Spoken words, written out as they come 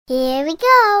Here we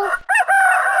go.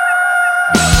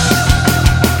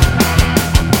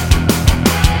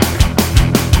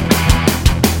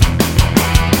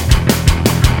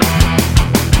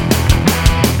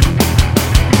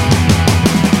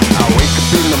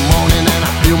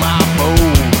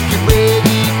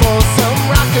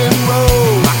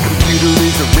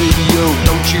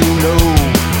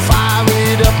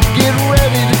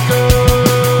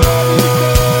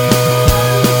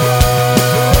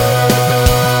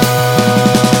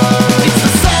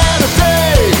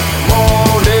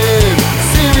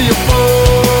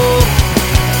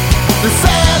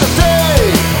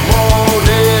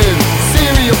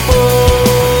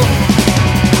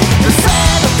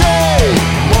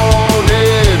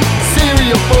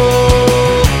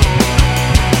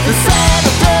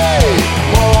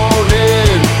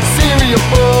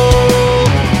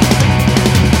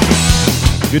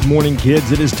 Good morning,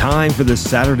 kids. It is time for the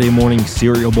Saturday morning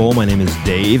cereal bowl. My name is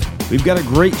Dave. We've got a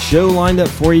great show lined up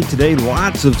for you today.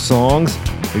 Lots of songs.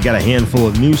 We've got a handful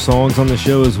of new songs on the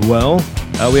show as well.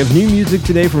 We have new music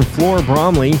today from Flor,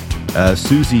 Bromley,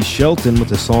 Suzi, Shelton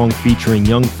with a song featuring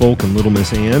Young Folk and Little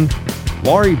Miss Ann,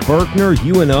 Laurie, Berkner,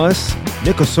 You and Us,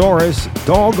 Nicosaurus,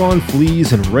 Doggone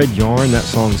Fleas, and Red Yarn. That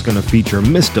song's going to feature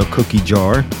Mista Cookie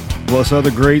Jar. Plus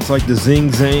other greats like the Zing,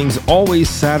 Zangs, Always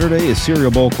Saturday, a cereal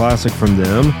bowl classic from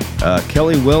them,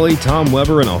 Kelli, Welli, Tom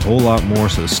Weber, and a whole lot more.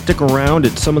 So stick around.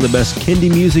 It's some of the best kindy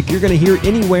music you're going to hear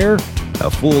anywhere. A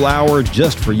full hour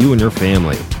just for you and your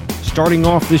family. Starting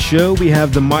off the show, we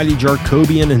have the mighty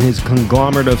Jarkobian and his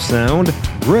conglomerate of sound,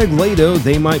 Greg Lato,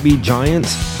 They Might Be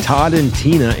Giants,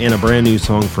 Todd'n'Tina, and a brand new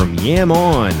song from Yam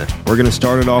On. We're going to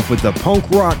start it off with the Punk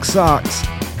Rock Sox.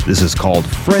 This is called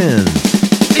Friends.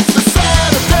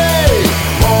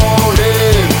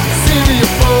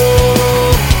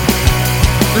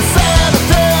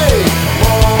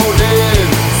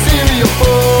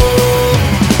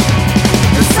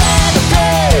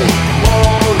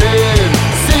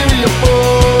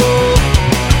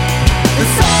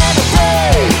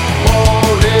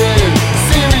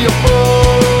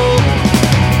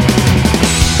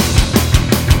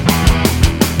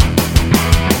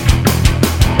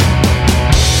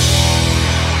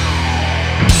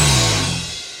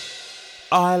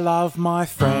 I love my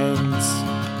friends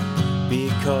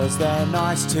because they're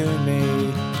nice to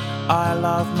me. I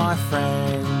love my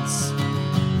friends,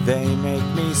 they make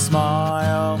me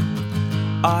smile.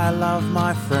 I love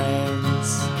my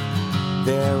friends,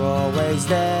 they're always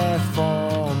there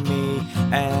for me.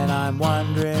 And I'm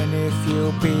wondering if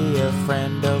you'll be a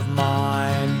friend of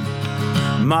mine.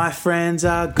 My friends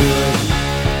are good,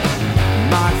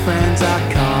 my friends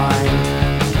are kind.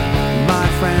 My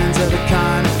friends are the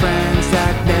kind of friends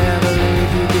that never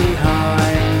leave you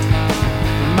behind.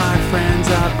 My friends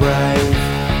are brave,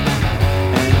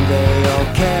 and they all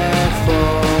care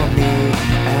for me.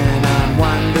 And I'm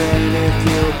wondering if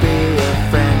you'll be a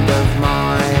friend of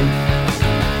mine.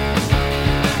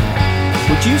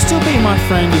 Would you still be my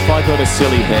friend if I got a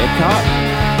silly haircut?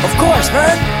 Of course,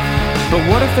 Bert! But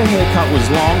what if the haircut was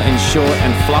long and short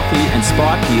and fluffy and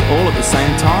spiky all at the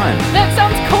same time? That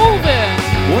sounds cool, Bert!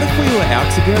 What if we were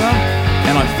out together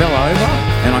and I fell over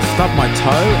and I stubbed my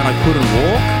toe and I couldn't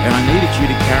walk and I needed you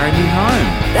to carry me home?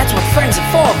 That's what friends are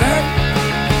for, Bert.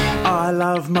 I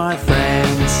love my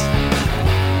friends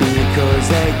because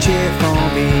they cheer for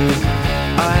me.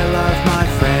 I love my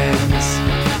friends,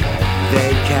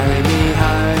 they carry me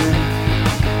home.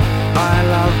 I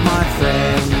love my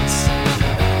friends,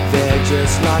 they're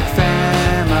just like family.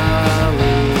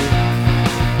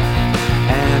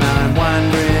 And I'm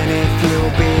wondering if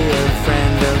you'll be a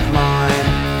friend of mine.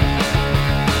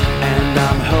 And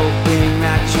I'm hoping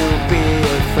that you'll be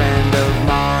a friend of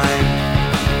mine.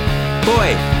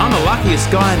 Boy, I'm the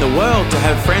luckiest guy in the world to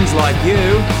have friends like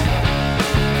you.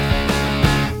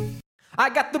 I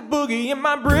got the boogie in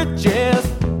my britches.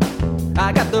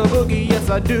 I got the boogie, yes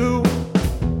I do.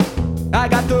 I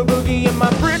got the boogie in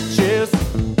my britches.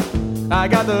 I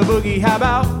got the boogie, how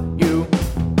about you?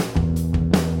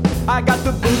 I got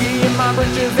the boogie in my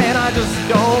britches and I just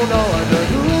don't know what to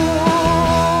do.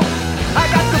 I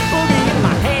got the boogie in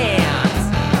my hands.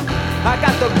 I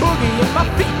got the boogie in my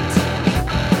feet.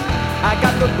 I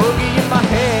got the boogie in my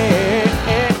head.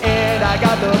 I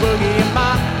got the boogie in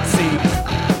my seat.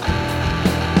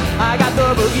 I got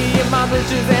the boogie in my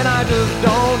britches and I just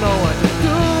don't know what to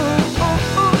do.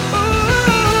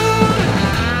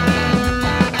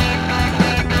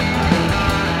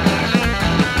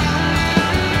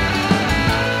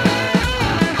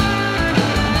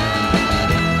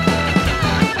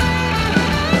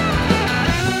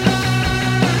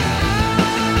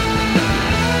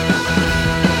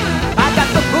 I got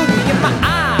the boogie in my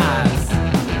eyes.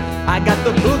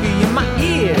 got the boogie in my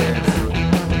ears.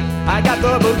 I got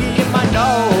the boogie in my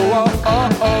nose.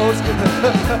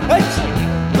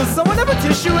 Does someone have a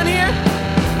tissue in here?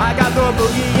 I got the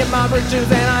boogie in my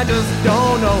britches and I just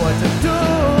don't know what to do.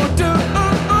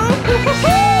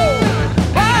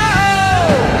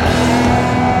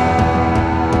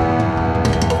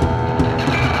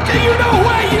 Do you know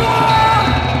where you are?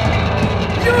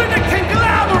 You're in the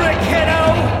Conglomerate, kiddo.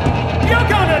 You're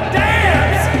gonna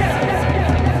dance.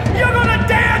 You're gonna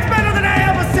dance better than I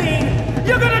ever seen.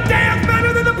 You're gonna dance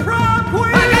better than the prom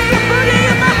queen. I got the boogie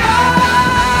in my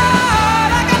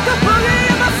heart. I got the boogie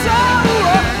in my soul.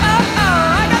 I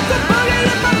got the boogie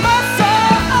in my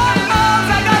muscles.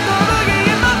 I got the boogie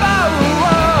in my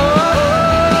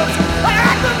bones. I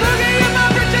got the boogie in my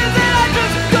britches and I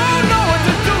just don't know what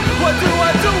to do. What do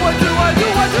I do? What do I do?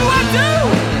 What do I do?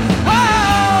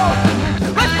 Oh,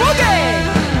 let's boogie!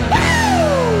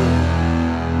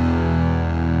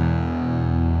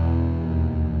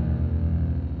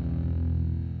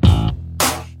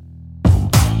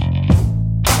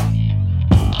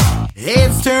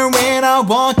 It's turn when I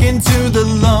walk into the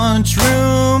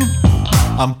lunchroom.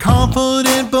 I'm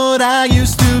confident, but I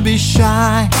used to be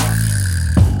shy.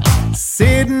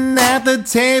 Sitting at the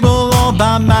table all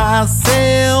by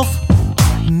myself.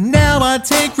 Now I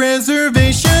take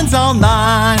reservations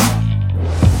online.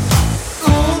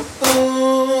 Ooh,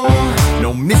 ooh,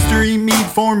 no mystery meat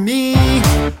for me.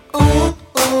 Ooh,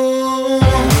 ooh,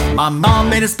 my mom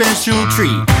made a special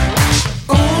treat.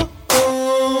 Ooh,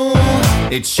 ooh,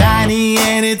 it's shiny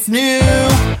and it's new.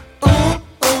 Ooh,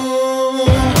 ooh,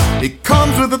 it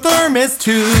comes with a thermos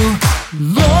too.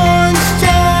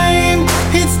 Lunchtime,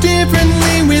 it's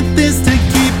differently with this to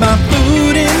keep my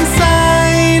food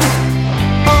inside.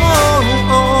 Oh,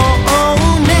 oh, oh,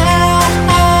 now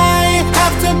I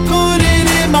have to put it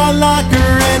in my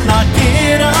locker and lock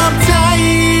it up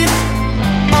tight.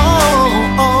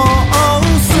 Oh, oh, oh,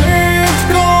 served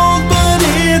cold but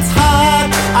it's hot.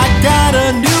 I got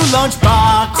a new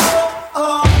lunchbox. Oh,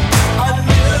 oh, a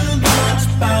new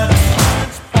lunchbox.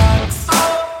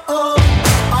 Oh, oh,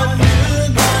 a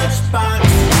new lunchbox.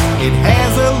 It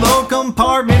has a low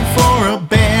compartment for a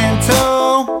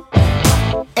bento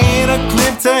and a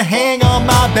clip to hang on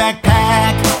my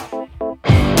backpack.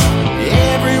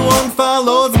 Everyone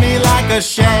follows me like a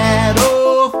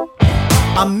shadow.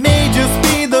 I may just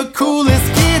be the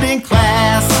coolest kid in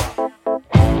class. Ooh,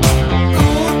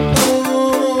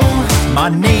 ooh, my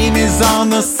name is on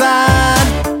the side.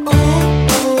 Ooh,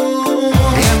 ooh,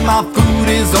 and my food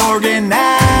is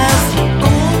organized.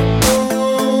 Ooh,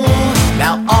 ooh,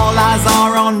 now all eyes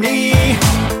are on me.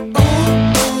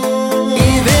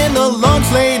 Even the lunch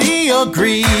lady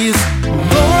agrees.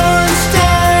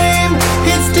 Lunchtime,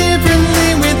 it's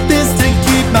differently with this to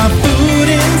keep my food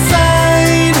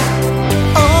inside.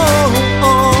 Oh,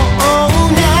 oh, oh,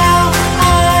 now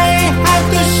I have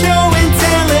to show and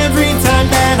tell every time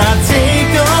that I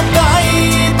take a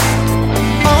bite.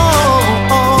 Oh,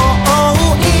 oh, oh,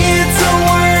 it's a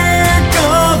work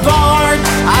of art.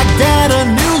 I got a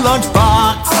new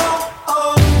lunchbox.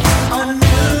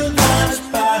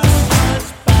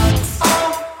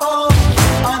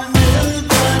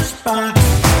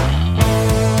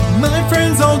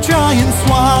 Try and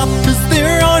swap, cause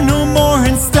there are no more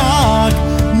in stock.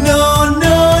 No,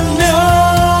 no,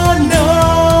 no,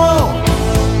 no.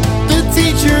 The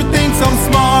teacher thinks I'm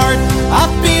smart. I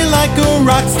feel like a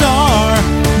rock star.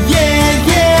 Yeah,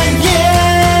 yeah,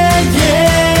 yeah,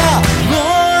 yeah.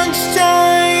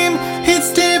 Lunchtime,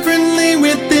 it's differently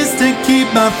with this to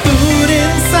keep my food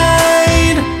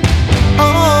inside.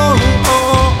 Oh,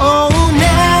 oh, oh,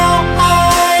 now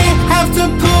I have to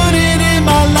put it in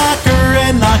my locker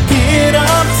and lock it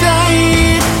up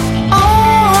tight.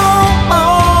 Oh,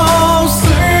 oh,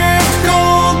 served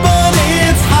cold but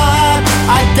it's hot.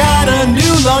 I got a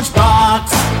new lunchbox.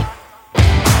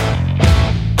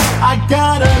 I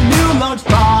got a new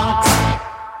lunchbox.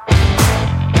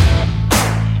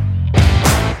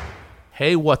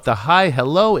 Hey, what the hi,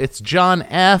 hello, it's John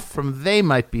F. from They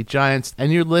Might Be Giants,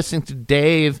 and you're listening to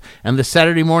Dave and the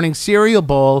Saturday Morning Cereal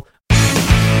Bowl.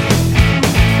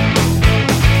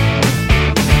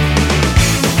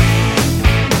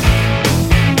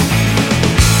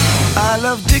 I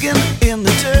love digging in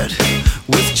the dirt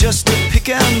with just a pick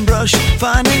and brush.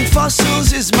 Finding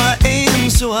fossils is my aim,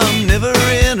 so I'm never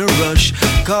in a rush.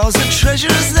 'Cause the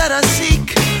treasures that I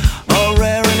seek are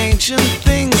rare and ancient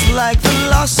things, like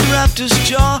Velociraptor's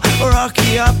jaw or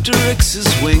Archaeopteryx's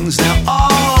wings. Now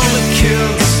all the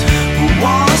kids who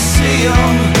wanna see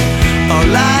them are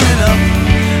lining up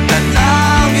at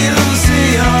our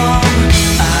museum.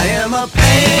 I am a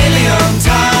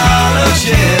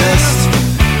paleontologist,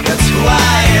 that's who I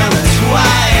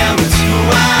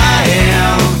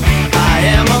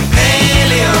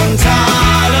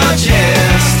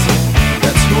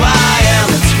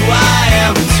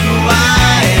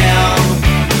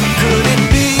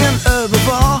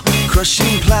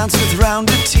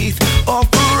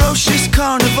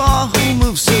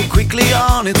quickly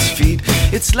on its feet.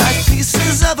 It's like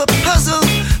pieces of a puzzle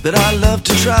that I love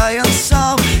to try and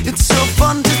solve. It's so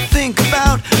fun to think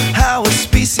about how a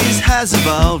species has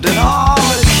evolved. And all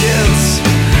the kids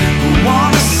who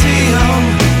wanna see them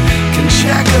can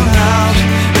check them out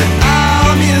at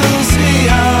our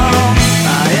museum.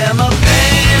 I am a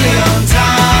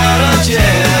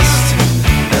paleontologist.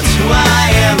 That's who I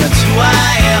am, that's who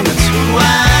I am, that's who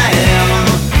I am.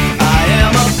 I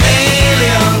am a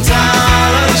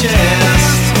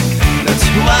paleontologist. That's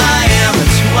who I am,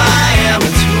 that's who I am,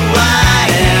 that's who I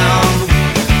am.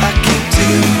 I keep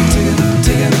digging.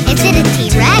 Is it a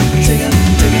T-Rex?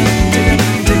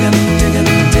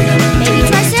 Maybe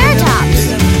Triceratops?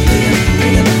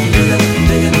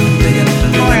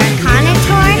 Or a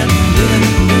Carnotaur?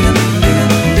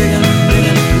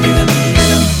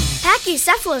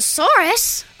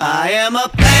 Pachycephalosaurus? I am a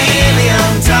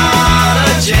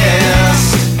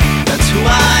paleontologist. That's who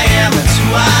I am, that's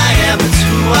who I am, that's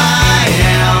who I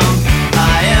am.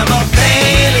 I am a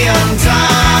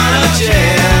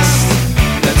paleontologist.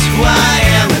 That's who I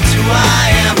am, that's who I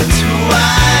am, that's who I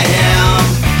am.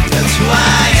 That's who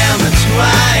I am, that's who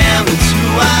I am, that's who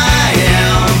I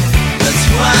am. That's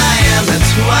who I am,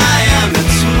 that's who I am,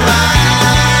 that's who I am.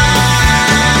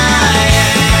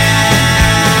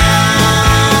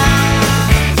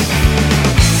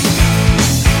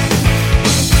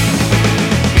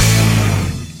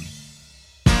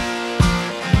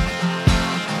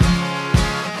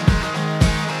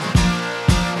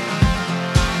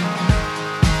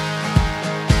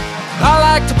 I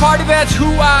like to party, that's who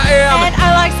I am. And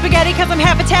I like spaghetti because I'm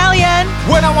half Italian.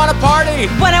 When I wanna party,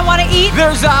 When I want to eat,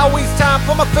 there's always time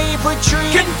for my favorite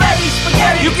treat. Confetti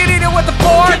spaghetti. You can eat it with a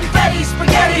fork. Confetti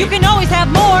spaghetti. you can always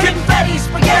have more. Confetti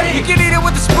spaghetti. You can eat it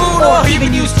with a spoon or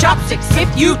even use chopsticks if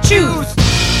you choose.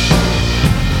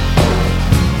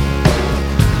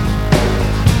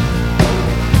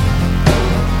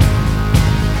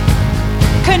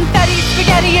 Confetti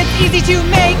spaghetti, it's easy to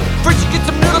make. First you get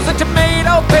some noodles and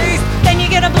tomato paste. Then you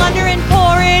get a blender and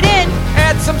pour it in.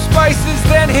 Add some spices,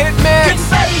 then hit mix.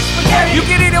 Confetti spaghetti. You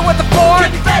can eat it with a fork.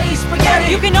 Confetti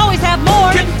spaghetti. You can always have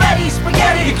more. Confetti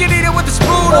spaghetti. You can eat it with a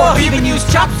spoon or even use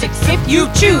chopsticks if you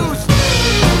choose.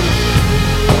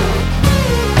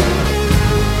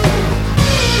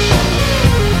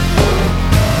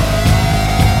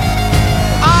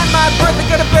 On my birthday,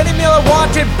 get up any meal I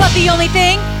wanted. But the only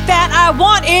thing that I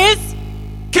want is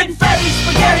Confetti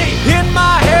spaghetti. In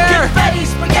my hair, Confetti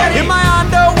spaghetti. in my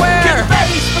underwear,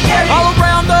 Confetti spaghetti. all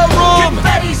around the room,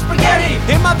 Confetti spaghetti.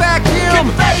 in my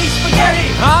vacuum, Confetti spaghetti.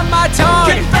 on my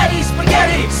tongue. Confetti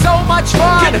spaghetti. So much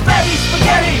fun Confetti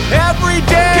spaghetti. every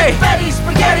day. Confetti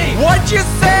spaghetti. What'd you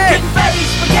say? Confetti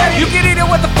spaghetti. You can eat it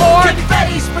with a fork.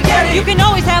 Confetti spaghetti. you can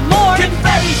always have more.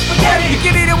 Confetti spaghetti. You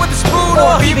can eat it with a spoon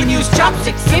or even use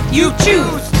chopsticks if you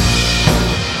choose.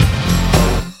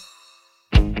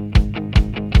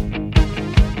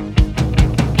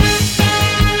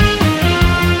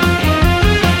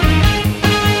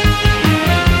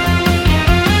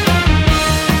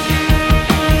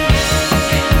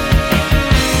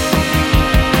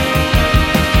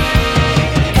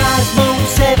 Cosmo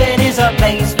 7 is a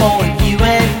place for you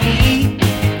and me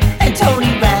and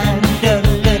Tony Randall.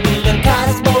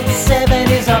 Cosmo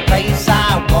 7 is a place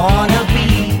I wanna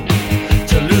be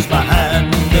to lose my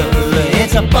handle.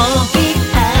 It's a funky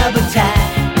habitat.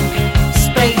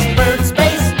 Space bird,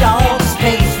 space dog,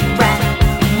 space rat.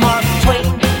 Mark Twain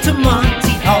to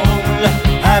Monty Hall,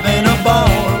 having a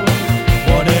ball,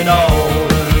 one and all.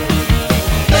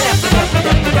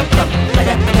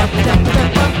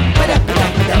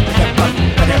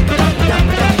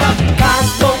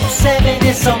 Cosmo 7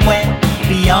 is somewhere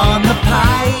beyond the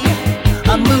pie,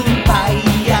 a moon pie.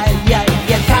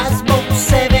 Cosmo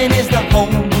 7 is the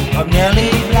home of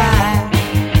Nellie Bly,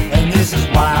 and this is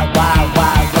why.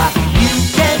 You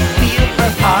can feel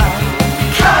her heart,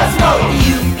 Cosmo.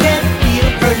 You can feel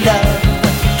her love,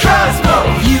 Cosmo.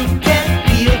 You can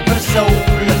feel her soul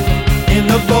in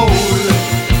the bowl,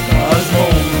 Cosmo.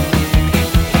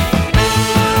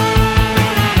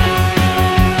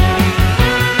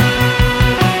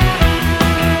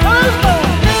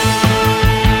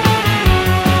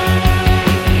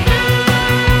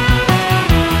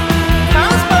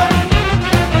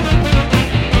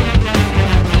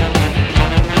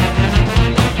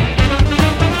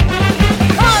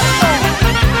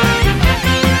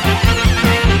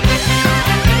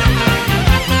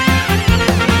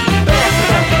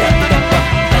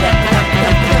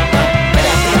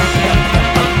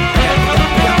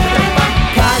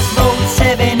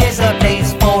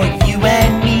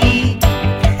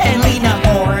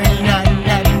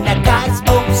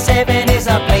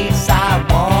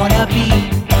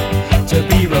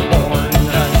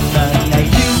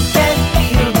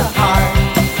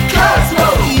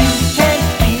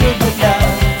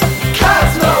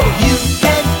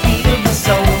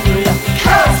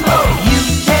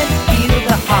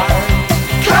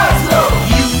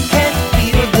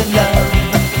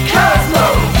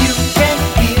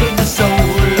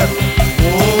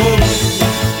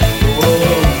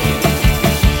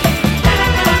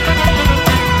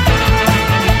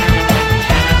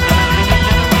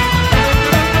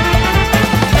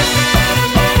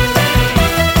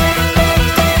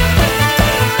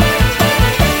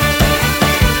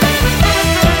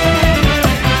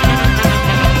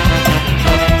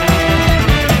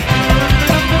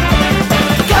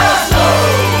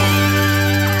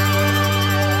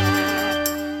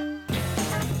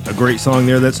 great song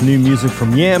there. That's new music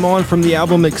from Yam On from the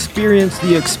album Experience,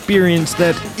 the experience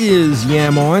that is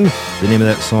Yam On. The name of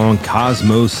that song,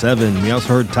 Cosmo 7. We also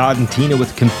heard Todd'n'Tina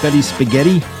with Confetti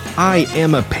Spaghetti. I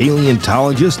Am a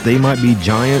Paleontologist, They Might Be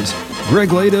Giants. Greg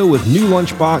Lato with New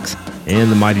Lunchbox.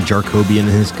 And the mighty Jarkobian and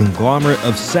his conglomerate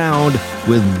of sound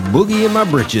with Boogie in My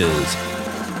Britches.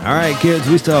 All right, kids,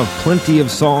 we still have plenty of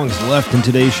songs left in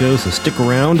today's show, so stick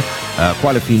around.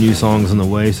 Quite a few new songs on the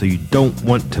way, so you don't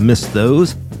want to miss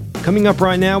those. Coming up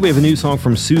right now, we have a new song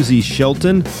from Suzi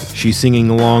Shelton. She's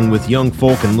singing along with Young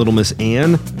Folk and Little Miss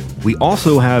Ann. We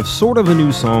also have sort of a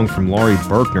new song from Laurie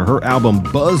Berkner. Her album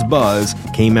Buzz Buzz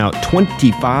came out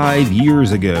 25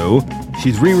 years ago.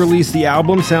 She's re-released the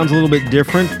album, sounds a little bit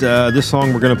different. This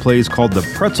song we're going to play is called The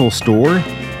Pretzel Store.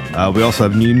 We also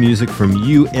have new music from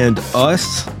You and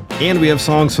Us. And we have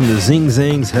songs from the Zing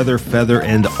Zangs, Heather Feather,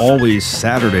 and Always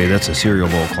Saturday. That's a Cereal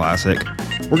Bowl classic.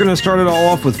 We're going to start it all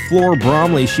off with Flor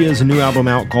Bromley. She has a new album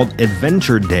out called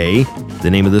Adventure Day. The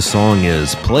name of this song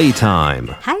is Playtime.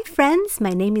 Hi friends,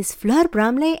 my name is Flor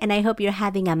Bromley and I hope you're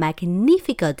having a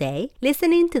magnifico day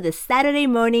listening to the Saturday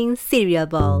morning Cereal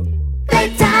Bowl.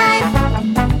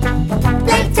 Playtime,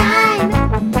 playtime,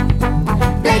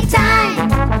 playtime.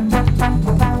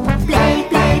 Play,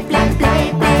 play, play,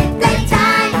 play, play,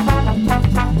 playtime.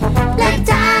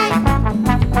 Playtime,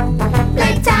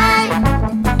 playtime.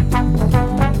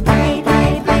 Play,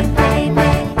 play, play, play,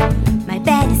 play. My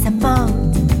bed is a boat,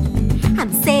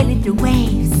 I'm sailing through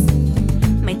waves.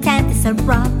 My tent is a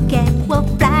rocket, we'll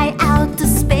fly out to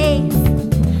space.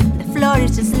 The floor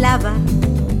is just lava,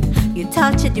 you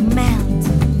touch it, you melt.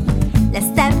 Let's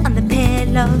step on the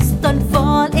pillows, don't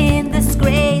fall in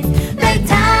disgrace.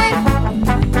 Playtime,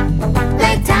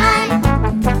 playtime,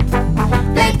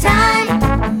 playtime.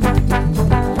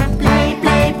 Play,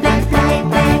 play, play, play,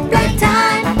 play,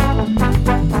 playtime.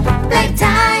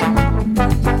 Playtime,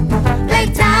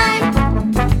 playtime.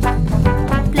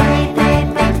 Play, play,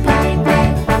 play, play, play.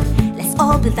 Let's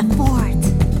all build a fort,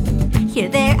 here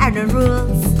there are no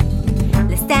rules.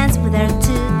 Let's dance with our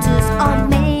tutus, all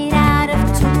made out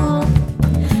of tulle.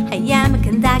 I am a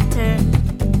conductor,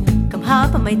 come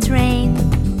hop on my train.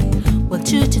 We'll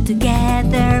choo-choo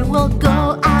together, we'll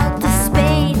go out to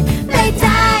Spain.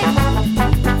 Playtime,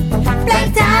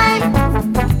 playtime,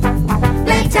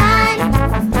 playtime.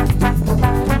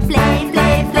 Play,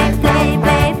 play, play, play,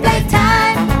 play,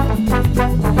 playtime.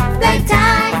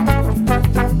 Playtime,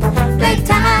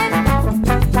 playtime.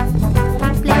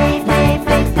 Play, play,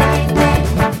 play, play, play.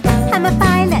 I'm a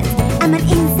pilot, I'm an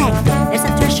insect, there's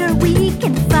a treasure we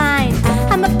can find.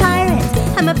 I'm a pirate,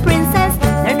 I'm a princess,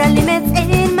 there are no limits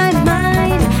in my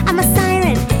mind. I'm a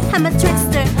siren, I'm a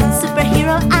trickster,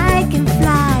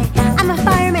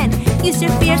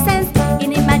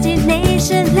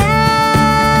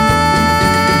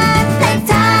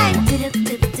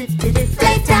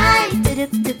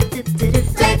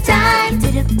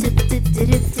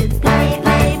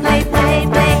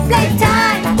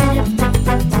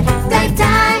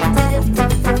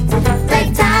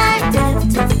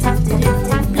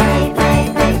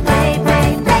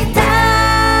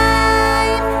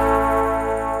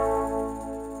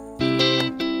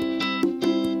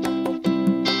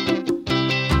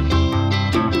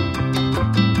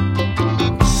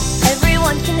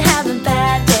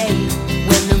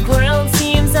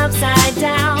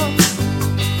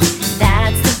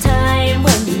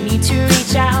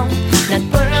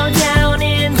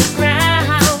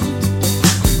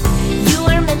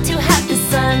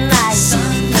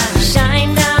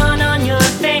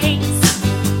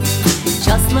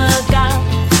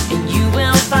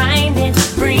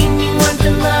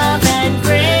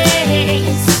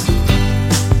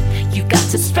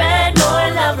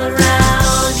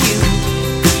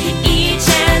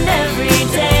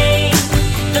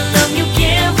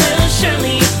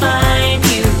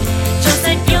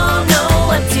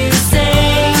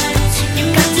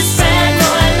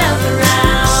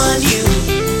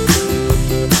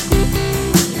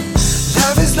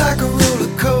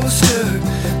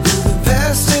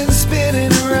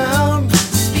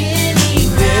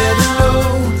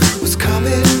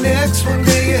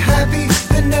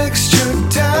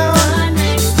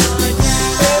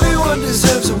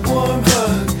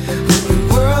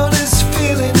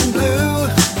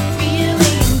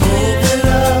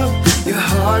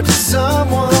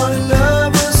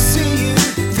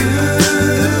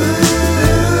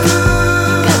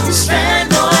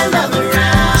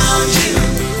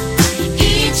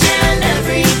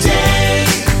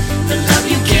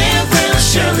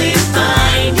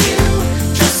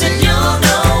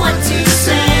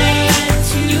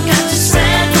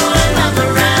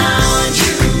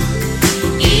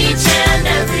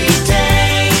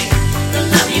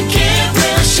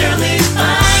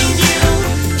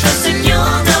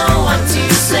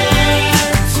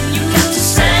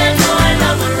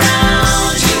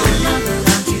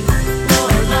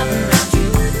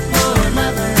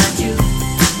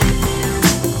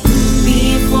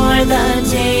 the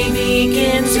day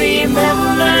begins,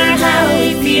 remember how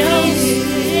it feels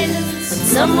when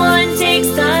someone takes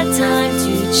the time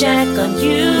to check on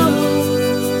you.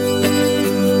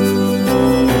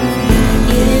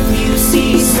 If you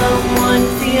see someone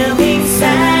feeling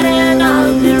sad and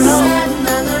on their own,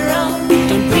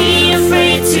 don't be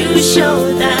afraid to show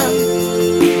them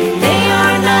they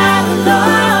are not alone.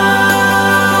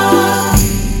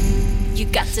 You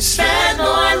got to spread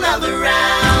more love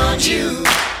around you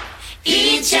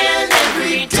each and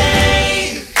every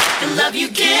day. The love you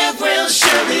give will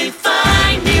surely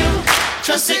find you.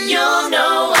 Trust that you'll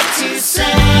know what to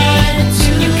say.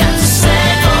 You got to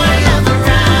spread more love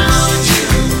around you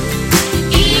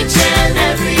each and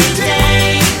every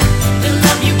day. The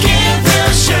love you give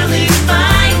will surely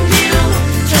find you.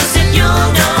 Trust that you'll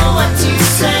know what to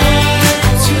say.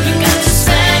 You got to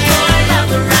spread more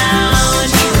love around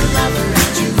you.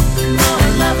 More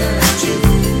love around you.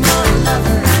 More love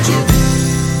around you.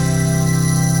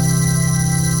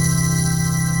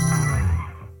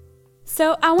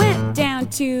 So I went down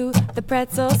to the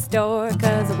pretzel store,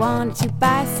 cause I wanted to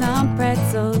buy some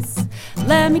pretzels.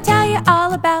 Let me tell you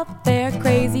all about their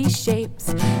crazy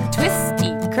shapes. Twisty,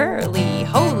 curly,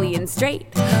 holy and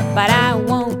straight. But I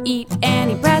won't eat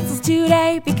any pretzels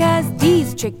today, because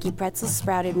these tricky pretzels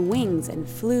sprouted wings and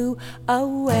flew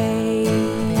away.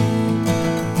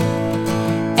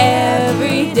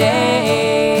 Every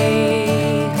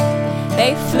day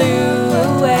they flew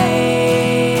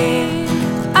away.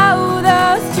 Oh,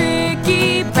 those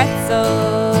tricky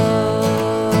pretzels.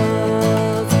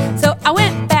 So I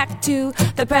went back to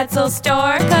the pretzel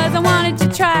store, cause I wanted to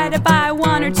try to buy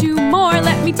one or two more.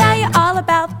 Let me tell you all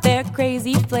about their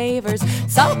crazy flavors.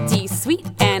 Salty, sweet,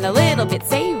 and a little bit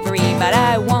savory. But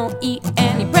I won't eat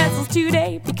any pretzels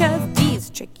today, because these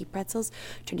tricky pretzels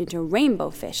turned into rainbow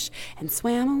fish and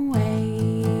swam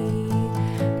away.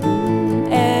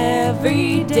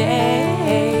 Every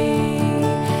day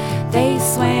they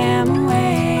swam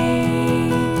away.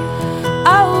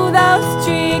 Oh, those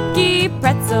tricky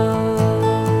pretzels.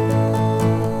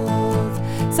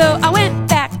 So I went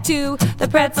back to the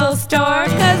pretzel store,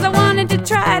 cause I wanted to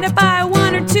try to buy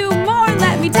one or two more.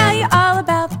 Let me tell you all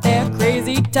about their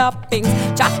crazy toppings.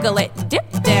 Chocolate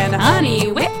dipped and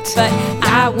honey whipped. But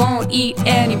I won't eat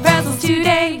any pretzels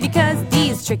today, because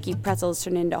these tricky pretzels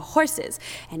turned into horses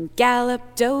and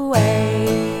galloped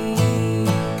away.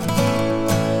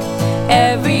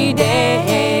 Every day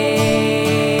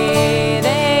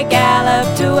they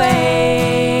galloped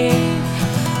away.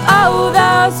 Oh,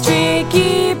 those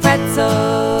tricky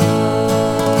pretzels.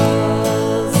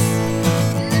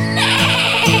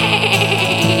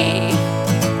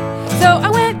 So I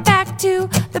went back to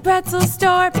the pretzel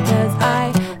store, because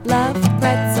I love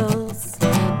pretzels.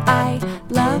 I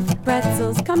love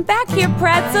pretzels. Come back here,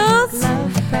 pretzels.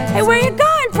 Hey, where you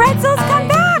going, pretzels? Come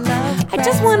back. I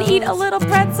just want to eat a little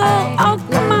pretzel. Oh,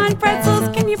 come on, pretzels.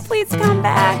 Can you please come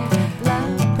back?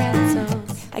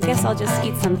 I guess I'll just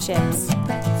eat some chips.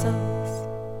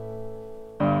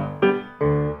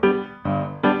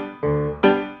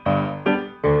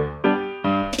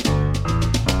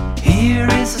 Here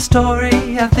is a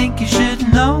story I think you should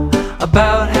know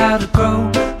about how to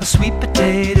grow a sweet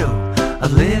potato. A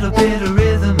little bit of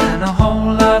rhythm and a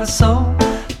whole lot of soul.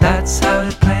 That's how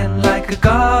to plant like a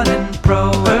garden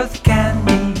pro. Earth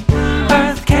candy,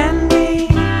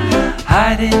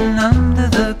 hiding under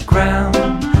the ground.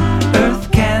 Earth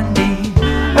candy,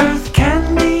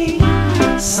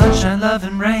 sunshine, love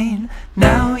and rain.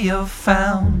 Now you're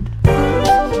found.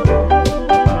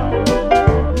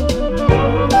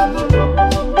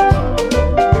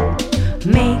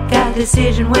 Make a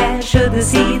decision, where should the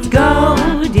seeds go?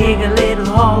 Dig a little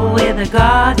hole with a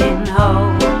garden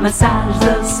hoe. Massage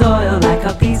the soil like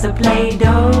a piece of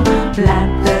Play-Doh.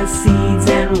 Plant the seeds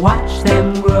and watch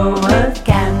them grow. Earth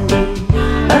candy,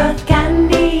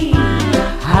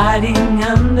 hiding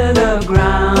under the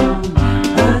ground.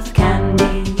 Earth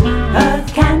candy,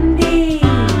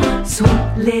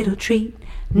 sweet little treat.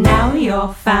 Now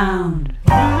you're found.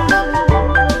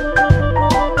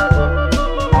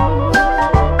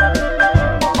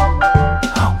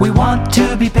 We want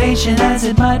to be patient as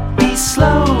it might be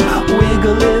slow.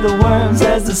 Wiggle little worms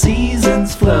as the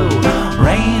seasons flow.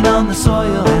 Rain on the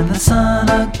soil and the sun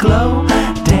aglow.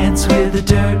 Dance with the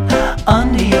dirt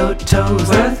under your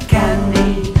toes. Earth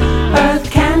candy,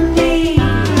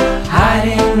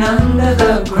 hiding under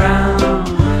the ground.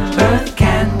 Earth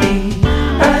candy,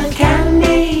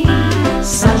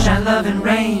 sunshine, love and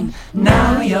rain.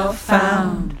 Now you're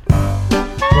found.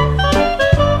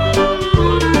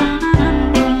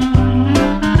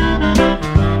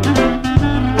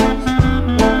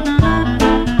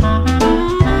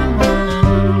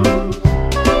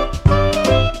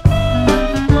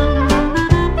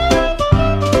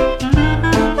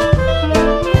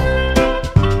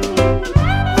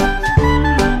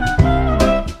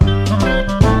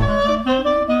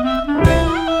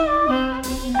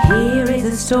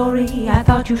 this story I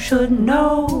thought you should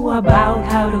know about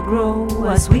how to grow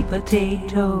a sweet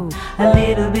potato. A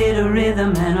little bit of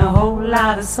rhythm and a whole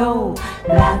lot of soul.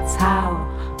 That's how.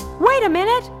 Wait a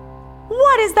minute!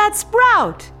 What is that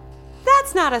sprout?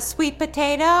 That's not a sweet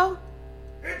potato.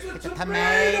 It's a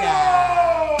tomato.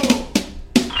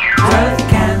 Earth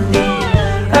candy,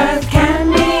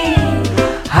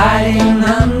 hiding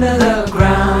under the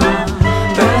ground.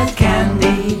 Earth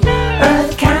candy,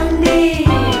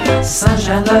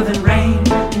 sunshine, love, and rain.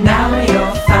 Now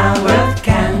you're found. Earth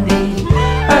candy,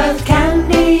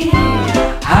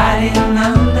 hiding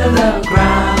under the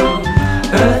ground.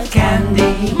 Earth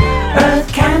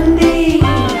candy,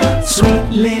 sweet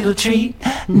little treat.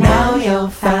 Now you're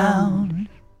found.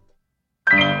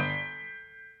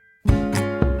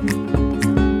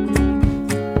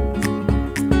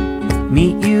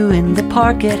 Meet you in the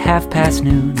park at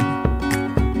noon.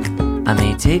 I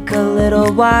may take a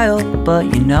little while, but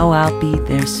you know I'll be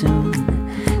there soon.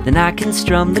 Then I can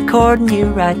strum the chord and you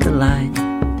write the line.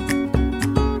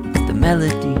 The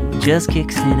melody just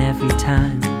kicks in every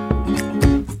time.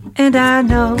 And I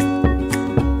know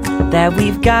that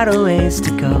we've got a ways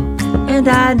to go. And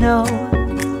I know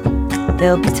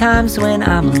there'll be times when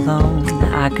I'm alone.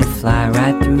 I could fly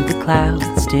right through the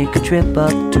clouds, take a trip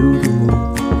up to the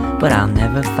moon, but I'll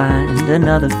never find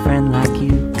another friend like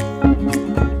you.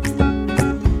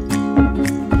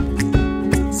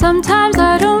 Sometimes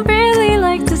I don't really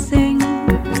like to sing.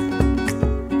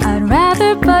 I'd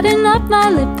rather button up my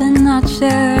lip and not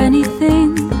share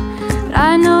anything. But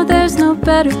I know there's no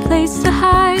better place to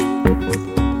hide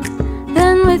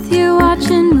than with you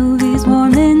watching movies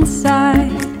warm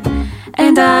inside.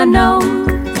 And I know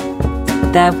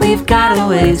that we've got a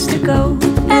ways to go.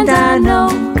 And I know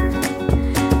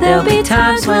there'll be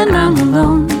times when I'm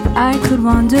alone. I could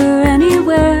wander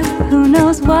anywhere, who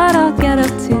knows what I'll get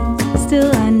up to.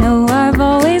 Still I know I've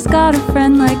always got a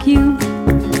friend like you.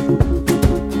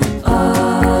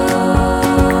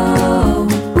 Oh,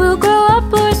 we'll grow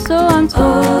up or so I'm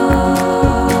told.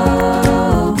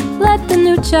 Oh, let the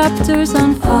new chapters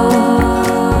unfold.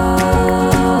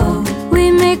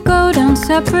 We may go down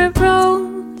separate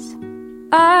roads,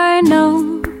 I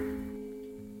know.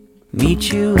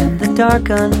 Meet you in the dark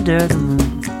under the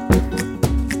moon.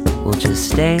 We'll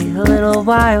just stay a little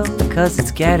while, 'cause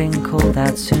it's getting cold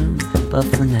out soon. But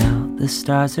for now, the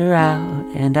stars are out,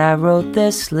 and I wrote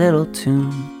this little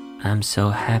tune. I'm so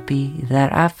happy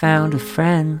that I found a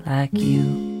friend like you.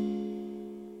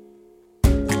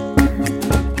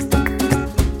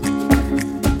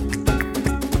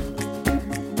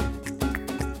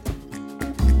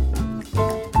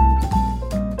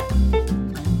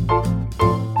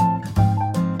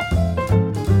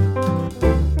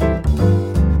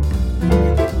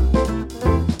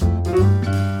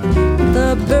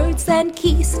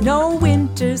 No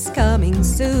winter's coming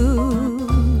soon.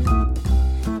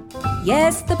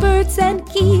 Yes, the birds and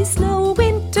geese know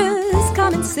winter's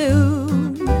coming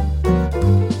soon.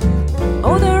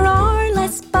 Oh, there are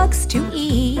less bugs to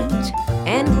eat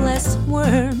and less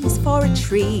worms for a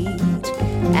treat.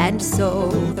 And so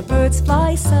the birds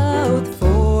fly south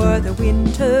for the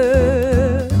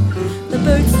winter. The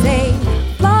birds say,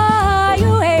 fly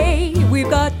away, we've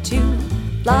got to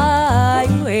fly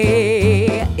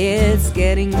away. It's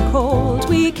getting cold,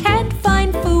 we can't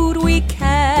find food, we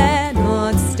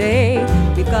cannot stay.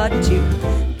 We've got to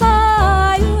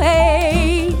fly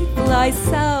away, fly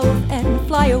south and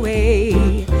fly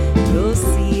away. You'll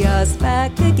see us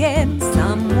back again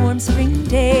some warm spring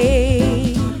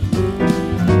day.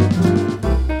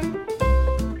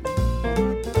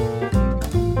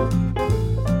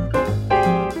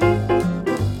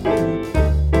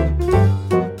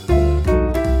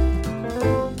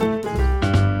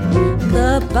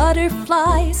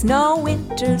 Butterflies know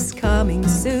winter's coming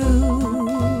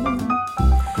soon.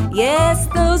 Yes,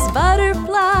 those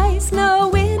butterflies know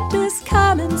winter's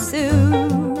coming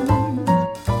soon.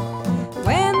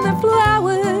 When the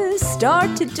flowers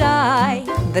start to die,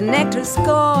 the nectar's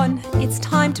gone, it's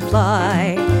time to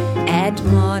fly. And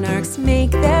monarchs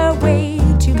make their way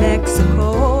to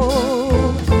Mexico.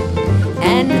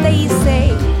 And they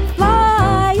say,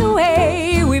 fly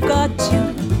away, we've got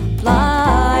to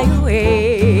fly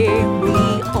away.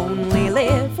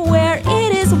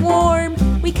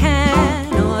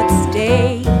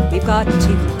 We've got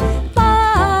to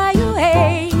fly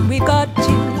away, we've got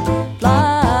to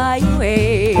fly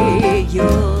away.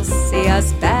 You'll see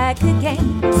us back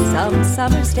again some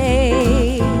summer's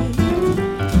day.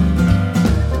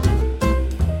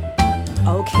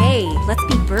 Okay, let's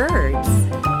be birds.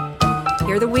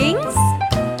 Hear the wings?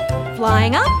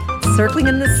 Flying up, circling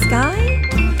in the sky.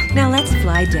 Now let's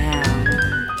fly down.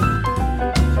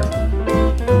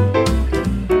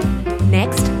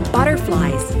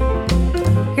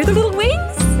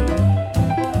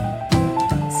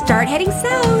 heading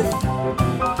south.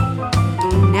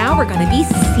 Now we're gonna be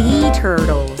sea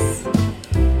turtles.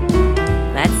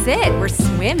 That's it, we're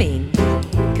swimming.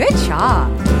 Good job.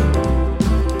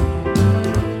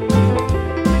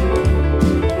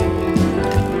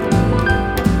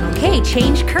 Okay,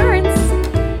 change currents.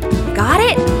 Got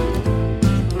it?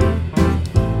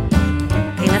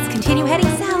 Okay, let's continue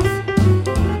heading south.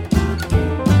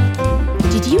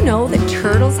 Did you know that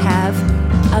turtles have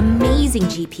amazing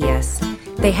GPS?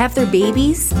 They have their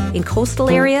babies in coastal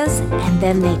areas, and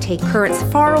then they take currents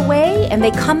far away, and they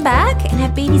come back and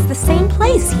have babies the same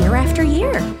place year after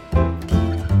year.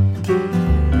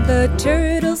 The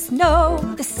turtles know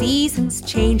the season's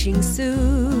changing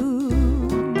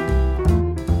soon.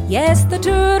 Yes, the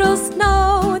turtles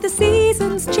know the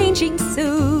season's changing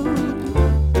soon.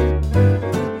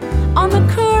 On the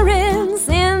currents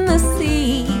in the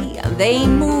sea, they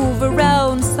move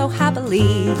around so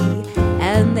happily,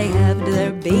 and they have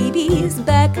their babies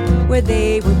back where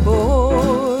they were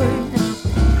born.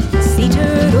 Sea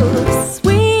turtles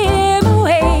swim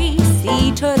away,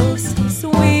 sea turtles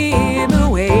swim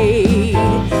away.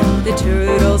 The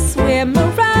turtles swim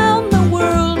around the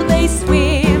world, they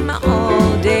swim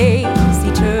all day.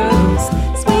 Sea turtles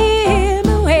swim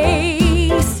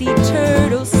away, sea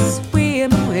turtles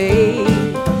swim away.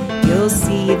 You'll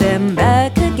see them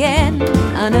back again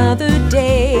another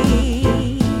day.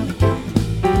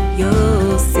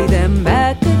 You'll see them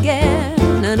back again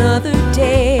another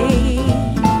day.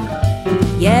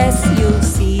 Yes, you'll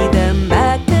see them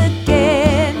back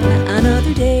again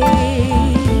another day.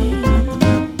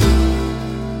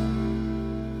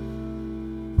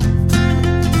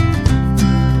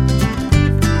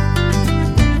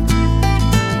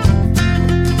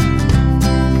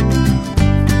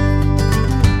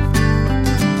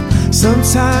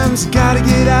 Sometimes you gotta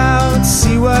get out,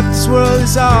 see what this world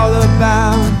is all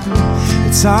about.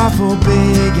 It's awful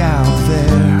big out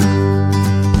there.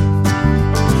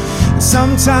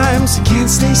 Sometimes you can't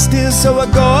stay still, so I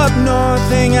go up north,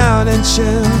 hang out and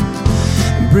chill,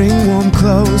 and bring warm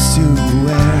clothes to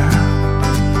wear.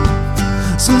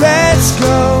 So let's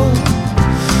go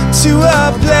to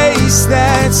a place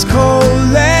that's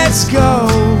cold, let's go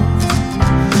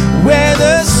where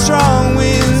the strong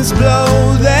winds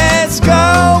blow. Let's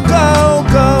go, go,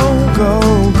 go, go,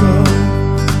 go.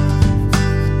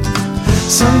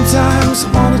 Sometimes I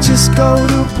wanna just go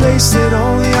to a place that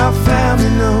only our family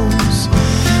knows,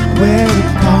 where the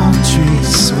palm trees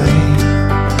sway.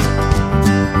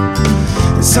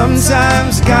 And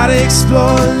sometimes you gotta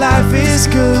explore, life is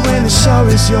good when the shore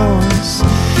is yours,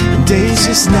 and days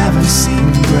just never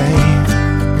seem gray.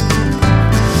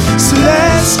 So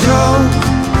let's go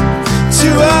to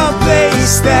a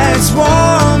place that's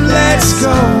warm, let's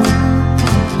go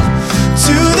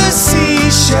to the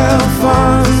seashell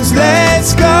farms,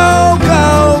 let's go,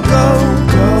 go, go,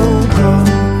 go, go.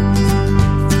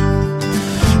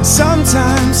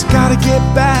 Sometimes you gotta get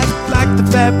back like the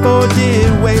fat boy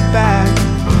did way back,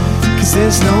 'cause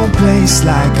there's no place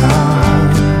like home.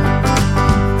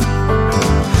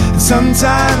 And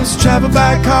sometimes you travel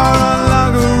by car on a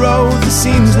longer road that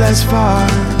seems less far,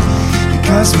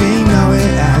 because we know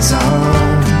it as our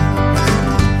own.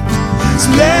 So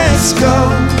let's go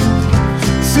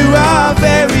through our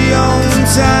very own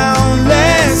town,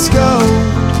 let's go.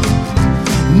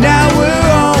 Now we're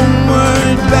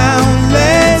homeward bound,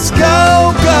 let's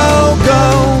go, go, go,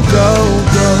 go,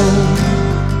 go.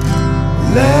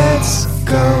 Let's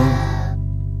go.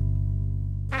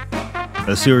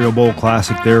 A Cereal Bowl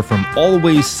classic there from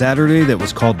Always Saturday that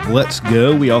was called Let's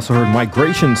Go. We also heard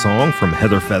Migration Song from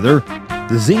Heather Feather,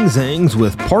 the Zing Zangs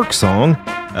with Park Song,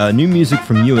 new music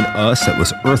from You and Us that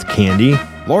was Earth Candy,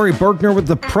 Laurie Berkner with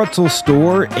the Pretzel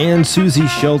Store, and Suzi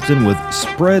Shelton with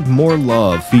Spread More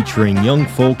Love featuring Young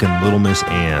Folk and Little Miss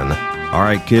Ann. All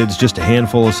right, kids, just a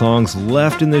handful of songs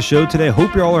left in the show today.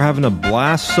 Hope y'all are having a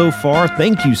blast so far.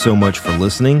 Thank you so much for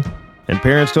listening. And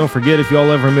parents, don't forget, if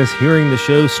y'all ever miss hearing the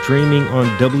show streaming on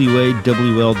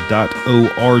wawl.org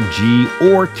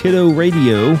or Kiddo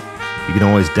Radio, you can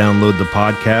always download the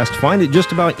podcast. Find it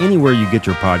just about anywhere you get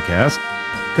your podcast.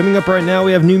 Coming up right now,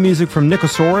 we have new music from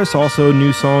Nicosaurus, also a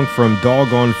new song from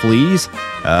Doggone Fleas.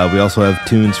 We also have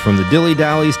tunes from the Dilly,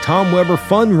 Dallies, Tom Weber,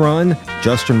 Fun Run,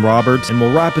 Justin Roberts, and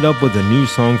we'll wrap it up with a new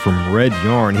song from Red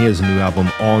Yarn. He has a new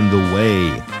album on the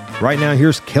way. Right now,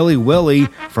 here's Kelli Welli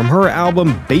from her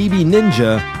album Baby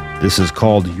Ninja. This is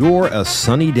called You're a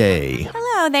Sunny Day.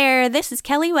 Hello there, this is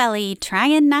Kelli Welli,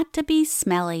 trying not to be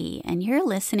smelly, and you're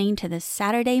listening to the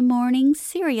Saturday Morning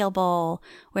Cereal Bowl,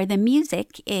 where the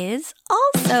music is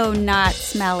also not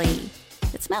smelly.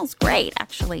 It smells great,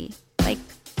 actually, like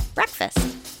breakfast.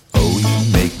 Oh,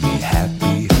 you make me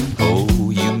happy. Oh,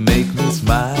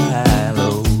 smile.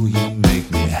 Oh, you make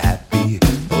me happy.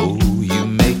 Oh, you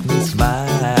make me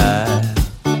smile.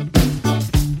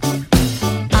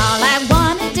 All I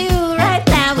wanna do right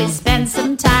now is spend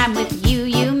some time with you.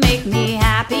 You make me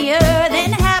happier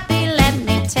than happy. Let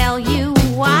me tell you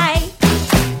why.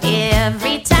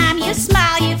 Every time you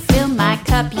smile, you fill my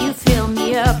cup. You fill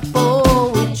me up.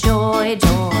 Oh, with joy,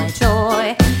 joy,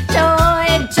 joy, joy,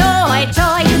 joy,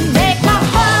 joy. You make my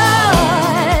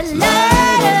heart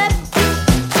light up.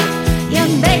 You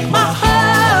make my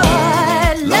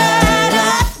heart light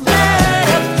up, light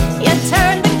up. You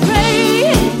turn the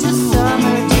gray into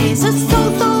summer days, the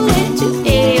so-so into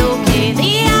A-OK.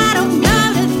 The autumn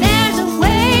love that there's a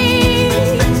way.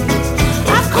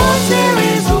 Of course there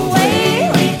is a way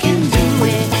we can do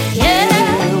it.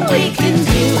 Yeah, we can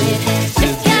do it.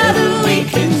 Together we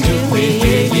can do it.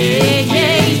 Yeah, yeah,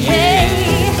 yeah, yeah.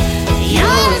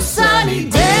 You're a sunny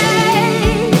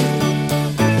day.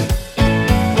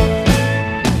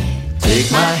 Take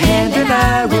my hand and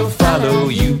I will follow.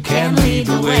 You can lead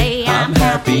the way. I'm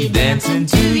happy dancing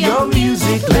to your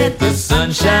music. Let the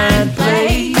sunshine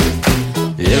play.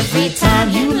 Every time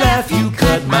you laugh, you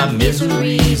cut my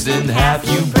miseries in half.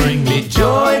 You bring me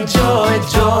joy, joy,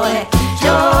 joy,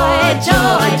 Joy,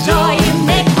 joy, joy. You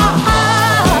make my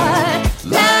heart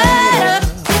light up.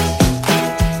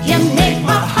 You make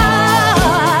my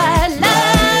heart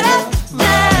light up,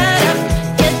 light up.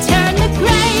 You turn the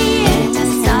gray into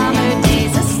summer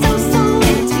days, the so-so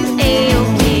into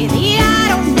A-OK. The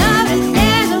autumn love it,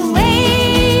 there's a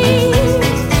way.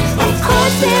 Of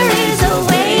course there is a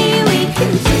way we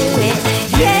can do it.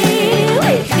 Yeah,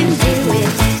 we can do it.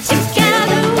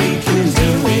 Together we can do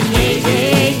it. Yeah,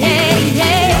 yeah, yeah,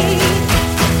 yeah.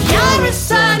 You're a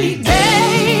sunny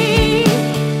day.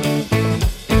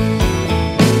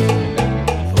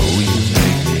 Oh, you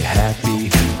make me happy.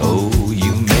 Oh,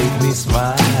 you make me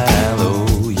smile.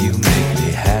 Oh, you make me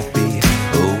happy.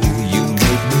 Oh, you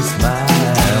make me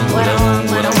smile. What I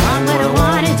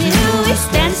wanna do is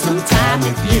spend some time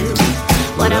with you.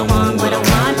 What I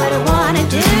wanna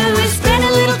do is spend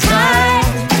a little time.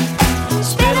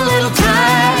 Spend a little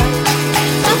time.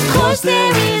 Of course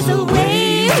there is a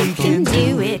way we can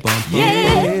do it.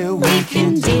 Yeah, we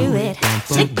can do it.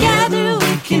 Together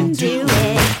we can do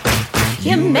it.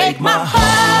 You make my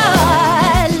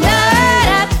heart light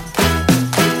up.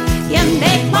 You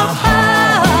make my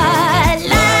heart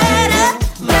light up,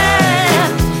 light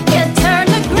up. You turn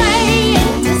the gray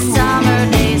into summer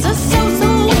days, the so-so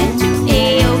into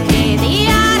A-OK. The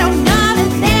autumn love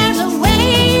it, there's a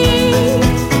way.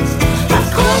 Of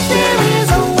course there is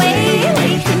a way we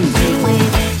can do it.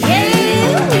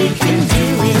 Yeah, we can do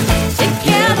it.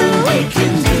 Together we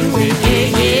can do it. Yeah,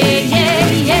 yeah,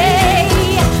 yeah,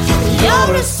 yeah.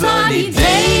 You're a sunny day.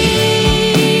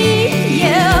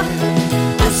 Yeah,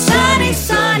 a sunny,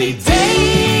 sunny day.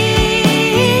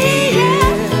 Yeah,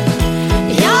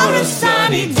 you're a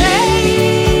sunny day.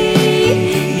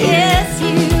 Yes,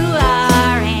 you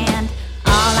are, and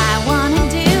all I wanna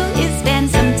do is spend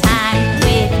some time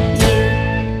with you.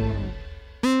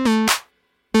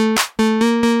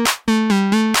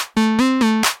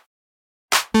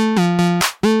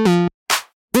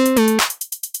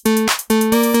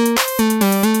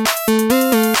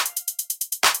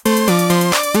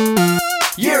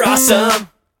 You're awesome.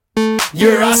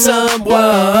 You're awesome.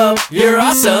 Whoa. You're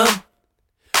awesome.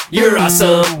 You're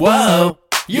awesome. Whoa.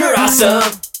 You're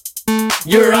awesome.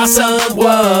 You're awesome.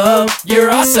 Whoa. You're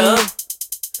awesome.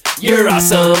 You're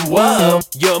awesome. Whoa.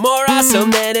 You're more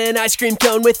awesome than an ice cream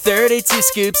cone with 32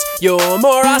 scoops. You're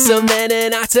more awesome than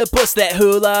an octopus that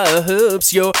hula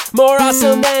hoops. You're more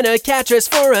awesome than a cat dress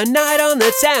for a night on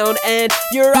the town. And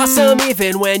you're awesome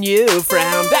even when you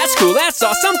frown. That's cool. That's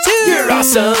awesome too. You're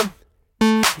awesome.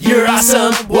 You're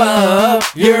awesome. Whoa.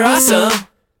 You're awesome.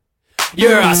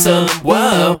 You're awesome.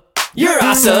 Whoa. You're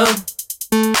awesome.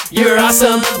 You're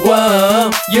awesome.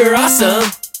 Whoa. You're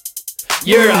awesome.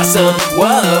 You're awesome.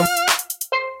 Whoa.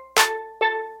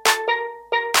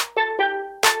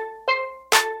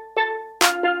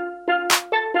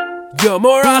 You're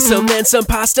more awesome than some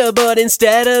pasta, but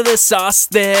instead of the sauce,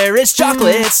 there is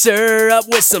chocolate syrup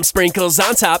with some sprinkles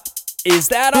on top. Is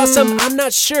that awesome? I'm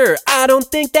not sure. I don't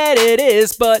think that it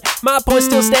is, but my point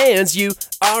still stands. You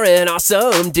are an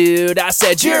awesome dude. I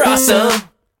said you're awesome.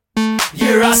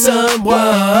 You're awesome.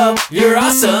 Whoa. You're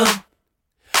awesome.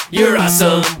 You're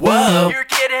awesome. Whoa. You're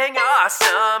getting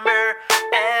awesomer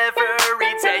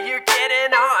every day. You're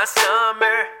getting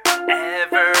awesomer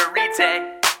every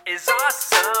day. Is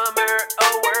awesomer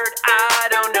a word I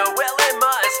don't know? Well, it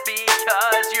must be,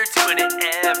 'cause you're doing it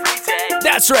every day.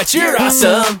 That's right, you're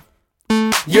awesome.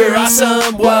 You're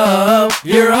awesome. Whoa.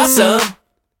 You're awesome.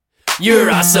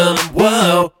 You're awesome,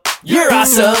 whoa. You're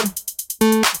awesome.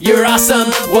 You're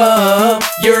awesome, whoa.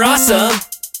 You're awesome.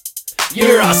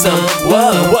 You're awesome,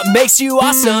 whoa. What makes you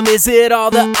awesome? Is it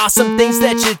all the awesome things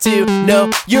that you do?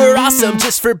 No, you're awesome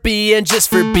just for being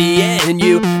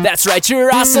you. That's right,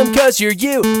 you're awesome cause you're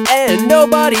you and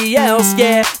nobody else.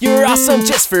 Yeah, you're awesome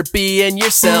just for being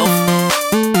yourself.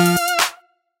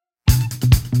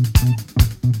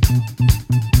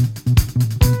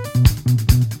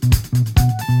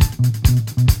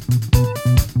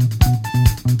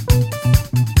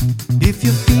 If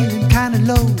you're feeling kinda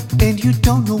low and you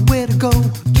don't know where to go,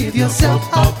 give yourself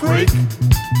a break.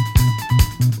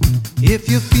 If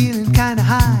you're feeling kinda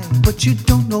high but you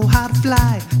don't know how to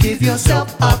fly, give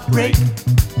yourself a break.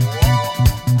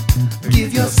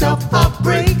 Give yourself a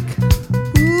break.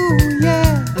 Ooh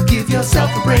yeah, give yourself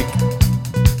a break.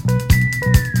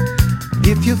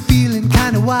 If you're feeling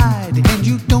kinda wide and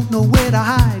you don't know where to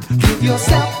hide, give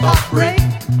yourself a break.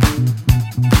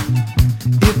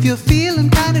 If you're feeling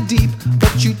kinda deep,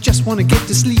 but you just wanna get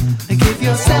to sleep, give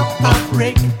yourself a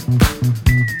break.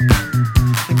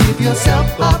 Give yourself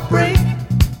a break.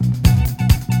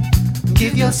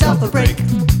 Give yourself a break.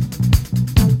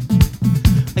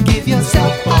 Give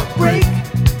yourself a break.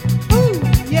 Ooh,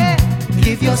 yeah.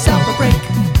 Give yourself a break.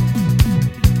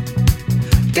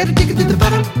 Gotta take it to the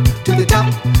bottom, to the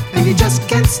top, and you just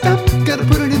can't stop. Gotta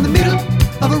put it in the middle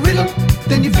of a riddle,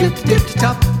 then you flip to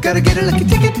top. Gotta get a lucky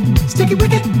ticket, sticky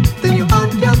wicket, then you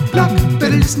on your block.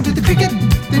 Better listen to the cricket,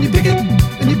 then you pick it,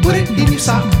 then you put it in your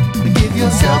sock. Give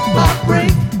yourself a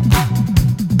break.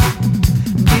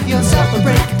 Give yourself a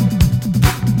break.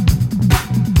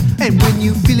 And when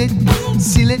you feel it,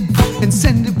 seal it, and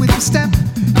send it with a stamp.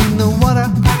 In the water,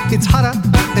 it's hotter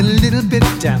and a little bit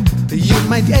damp. You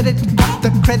might edit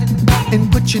the credit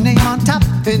and put your name on top,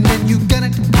 and then you gun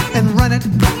it and run it.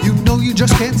 You know you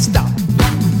just can't stop.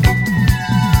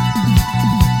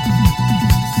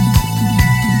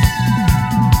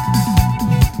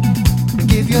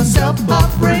 Give yourself a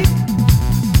break.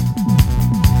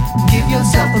 Give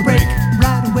yourself a break.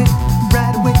 Right away,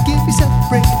 right away. Give yourself a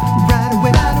break. Right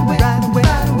away, right away, right away,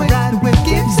 right away, right away.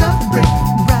 Give yourself a break.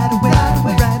 Right away, right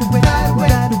away, right away, right away,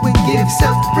 right away. Give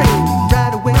yourself a break.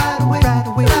 Right away, right away, right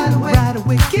away, right away, right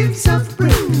away. Give yourself a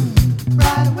break.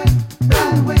 Right away,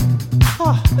 right away.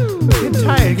 Oh, I'm getting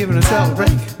tired of giving myself a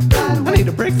break. I need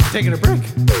a break for taking a break.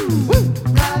 Woo!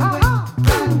 Right away,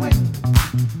 right away.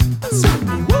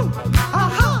 Woo!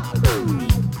 Aha!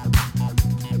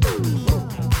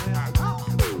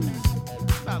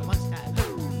 About lunchtime.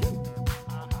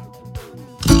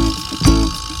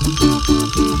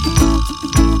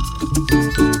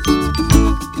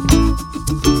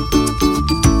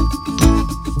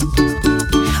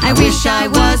 I wish I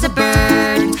was a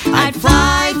bird. I'd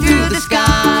fly through the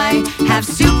sky, have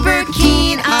super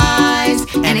keen eyes,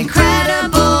 an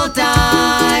incredible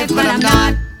dive. But I'm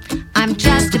not, I'm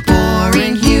just a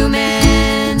boring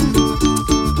human.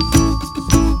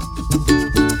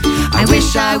 I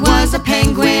wish I was a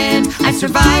penguin. I'd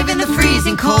survive in the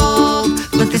freezing cold,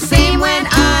 look the same when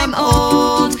I'm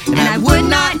old, and I would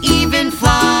not even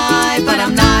fly. But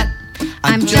I'm not,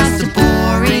 I'm just a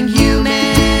boring human.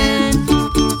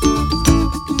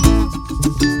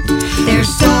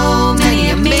 There's so many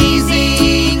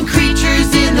amazing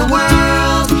creatures in the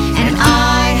world, and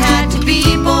I had to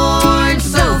be born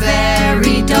so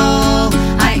very dull.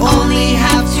 I only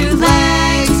have 2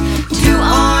 legs, 2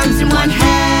 arms, and 1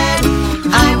 head.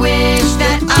 I wish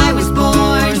that I was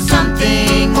born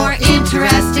something more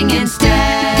interesting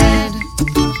instead.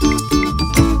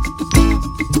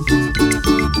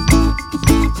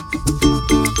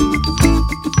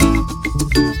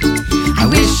 I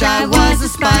wish I was a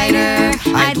spider.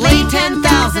 I'd lay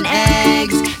 10,000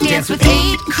 eggs, dance with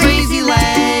 8 crazy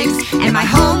legs, and my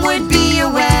home would be a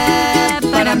web.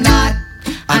 But I'm not,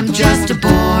 I'm just a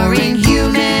boring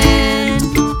human.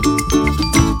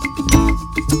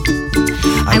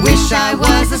 I wish I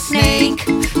was a snake,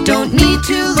 don't need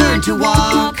to learn to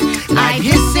walk. I'd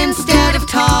hiss instead of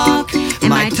talk, and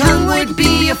my tongue would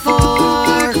be a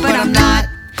fork. But I'm not,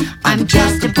 I'm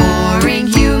just a boring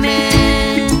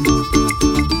human.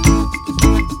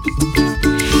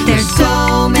 There's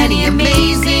so many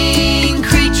amazing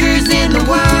creatures in the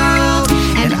world,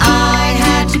 and I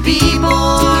had to be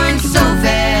born so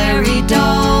very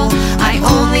dull. I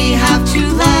only have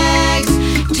 2 legs,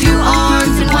 2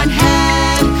 arms, and 1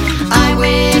 head. I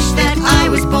wish that I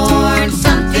was born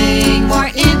something more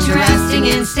interesting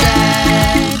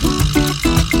instead.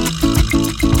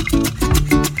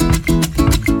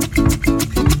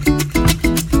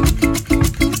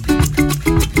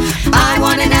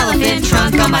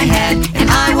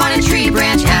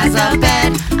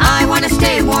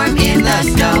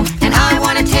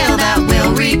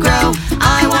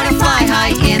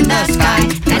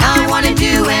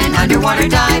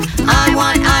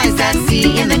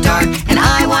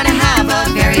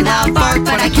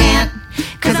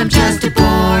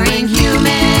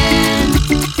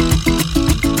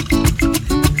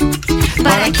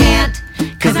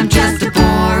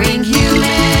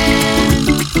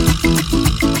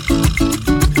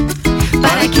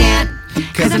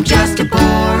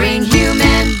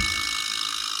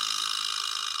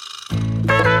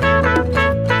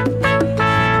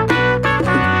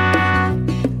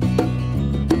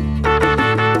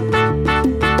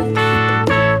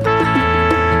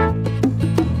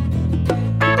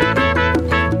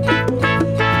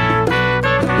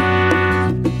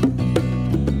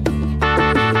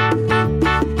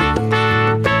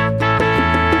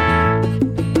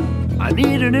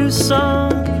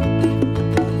 song,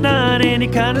 not any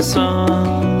kind of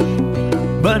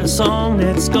song, but a song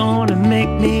that's gonna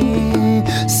make me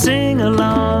sing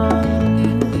along.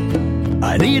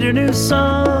 I need a new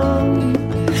song,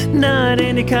 not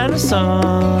any kind of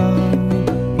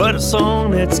song, but a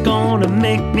song that's gonna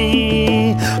make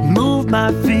me move my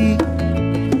feet.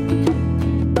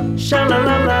 Sha la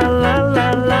la la la la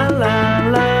la la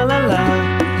la la la.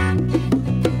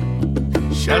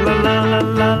 Sha la la la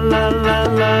la la la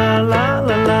la la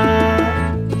la la.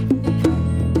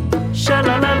 Sha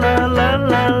la la la la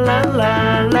la la la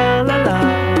la la la.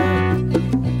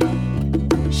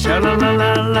 Sha la la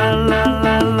la la la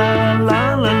la la la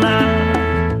la la.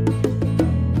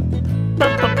 Ba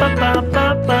ba ba ba ba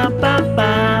ba ba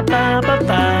ba ba ba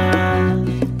ba.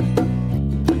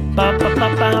 Ba ba ba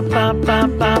ba ba ba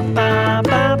ba ba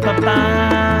ba ba ba.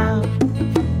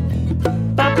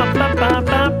 Ba ba ba ba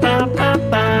ba ba ba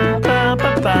ba ba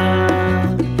ba ba.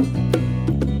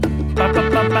 Ba ba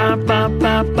ba ba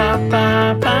ba ba ba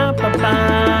ba ba ba.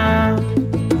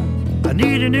 I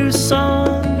need a new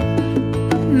song,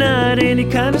 not any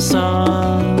kind of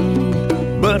song,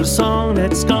 but a song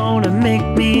that's gonna make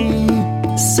me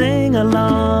sing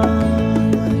along.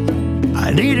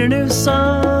 I need a new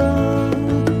song,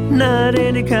 not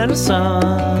any kind of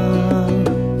song,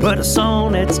 but a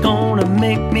song that's gonna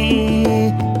make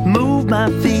me move my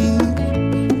feet.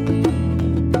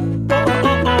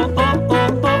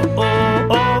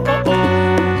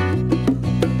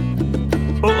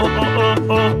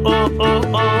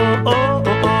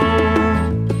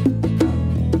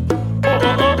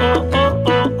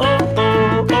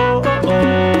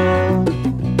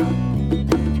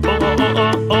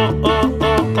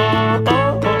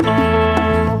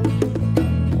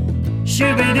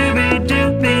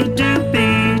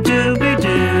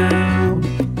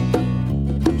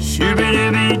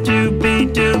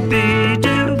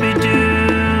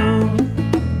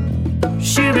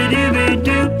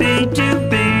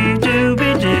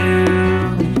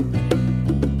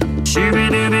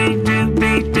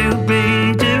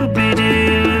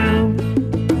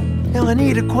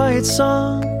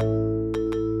 Song,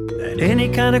 not any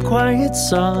kind of quiet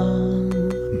song,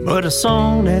 but a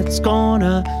song that's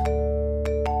gonna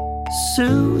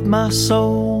soothe my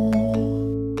soul.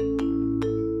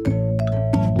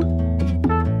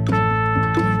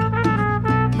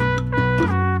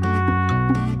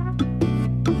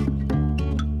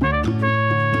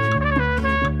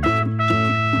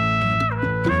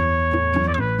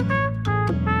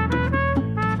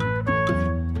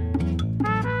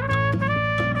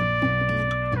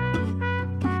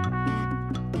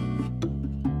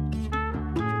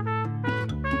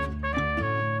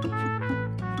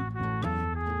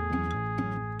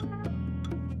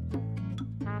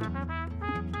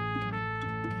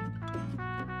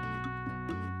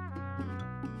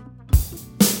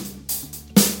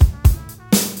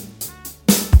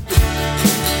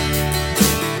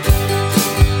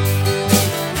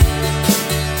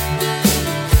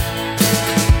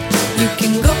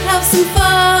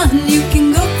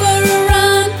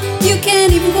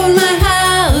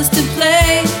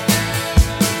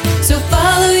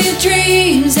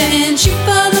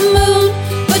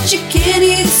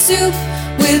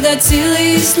 With that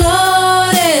silly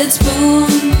slotted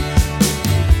spoon,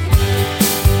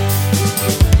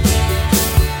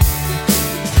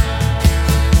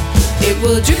 it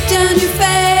will drip down your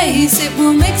face, it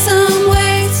will make some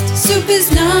waste. Soup is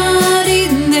not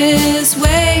eaten this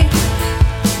way.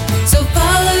 So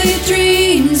follow your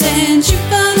dreams and shoot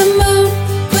for the moon,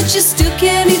 but you still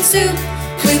can't eat soup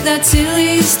with that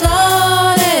silly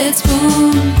slotted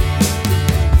spoon.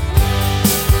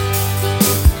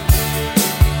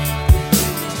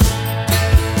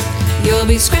 You'll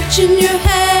be scratching your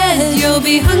head, you'll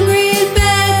be hungry in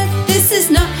bed. This is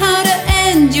not how to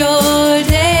end your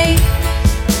day.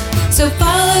 So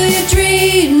follow your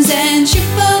dreams and shoot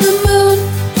for the moon,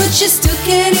 but you still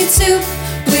can't eat soup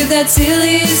with that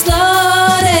silly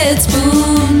slotted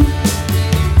spoon.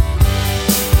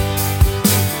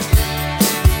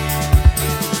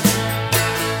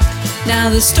 Now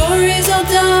the story's all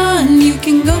done, you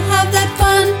can go have that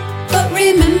fun, but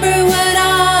remember what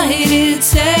I did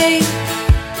say.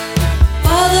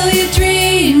 Follow your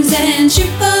dreams and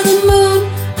shoot for the moon,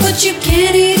 but you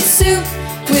can't eat soup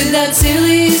with that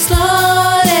silly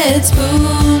slotted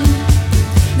spoon.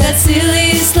 That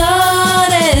silly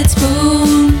slotted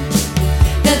spoon.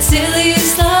 That silly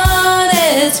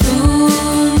slotted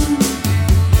spoon.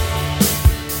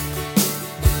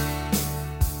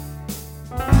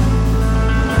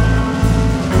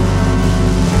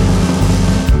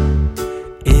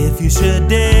 If you should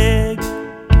dig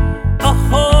a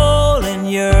hole in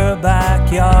your back,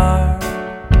 backyard.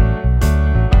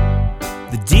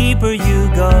 The deeper you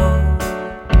go,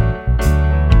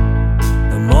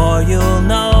 the more you'll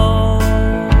know.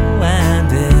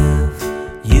 And if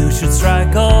you should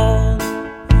strike gold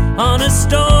on a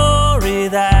story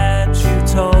that you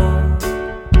told,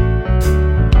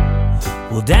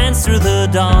 we'll dance through the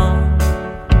dawn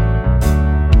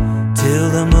till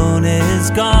the moon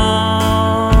is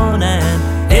gone. And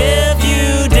if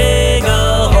you dig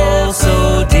a hole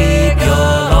so deep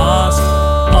you're lost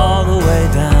all the way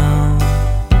down,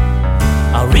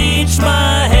 I'll reach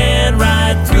my hand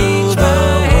right through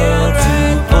the world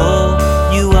to pull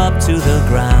you up to the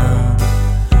ground.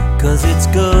 'Cause it's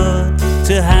good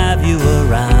to have you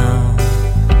around,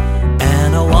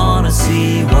 and I wanna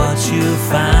see what you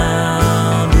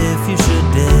found. If you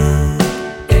should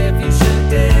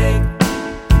dig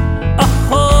a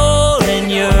hole in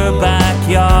your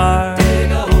backyard,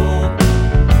 Dig a hole,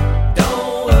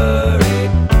 don't worry.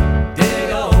 Dig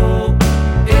a hole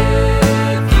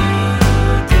if you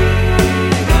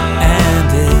dig a hole. and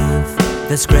if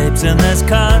there's scrapes and there's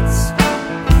cuts,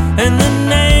 and the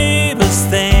neighbors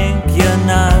think you're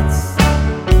nuts,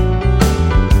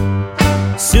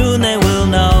 soon they will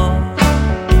know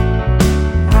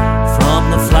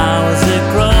from the flowers that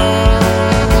grow.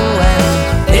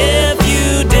 And if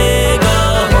you dig a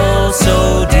hole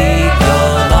so deep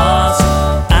you're lost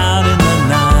out in the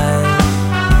night,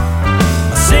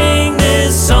 I'll sing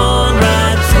this song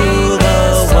right through the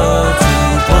world to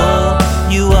pull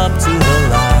you up to the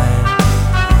light,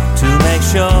 to make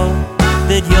sure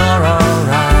that you're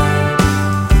alright,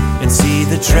 and see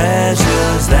the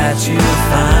treasures that you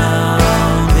found.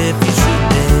 If you should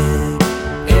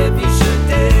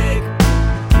dig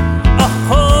a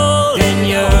hole in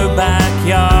your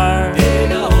backyard,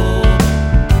 Dig a hole,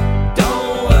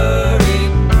 don't worry.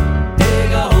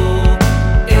 Dig a hole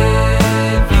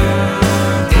if you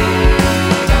dig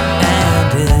a hole.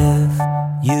 and if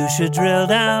you should drill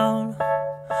down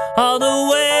all the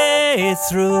way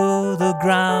through the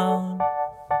ground,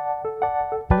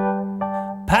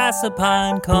 past the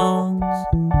pine cones,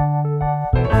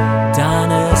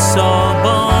 dinosaur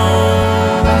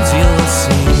bones, you'll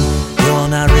see you're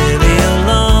not really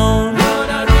alone.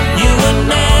 You were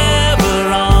never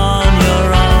on your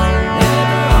own.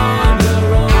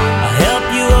 I'll help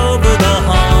you over the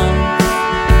hump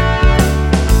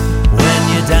when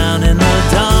you're down in the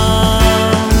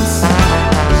dumps.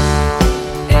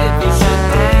 If you should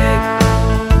dig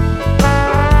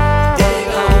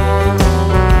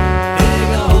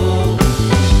a hole,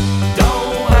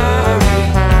 don't worry.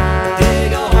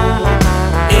 Dig a hole.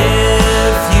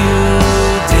 If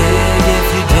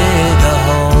you dig a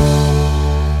hole.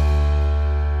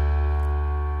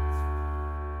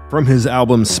 From his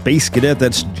album Space Cadet,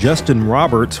 that's Justin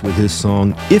Roberts with his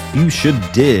song If You Should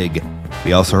Dig.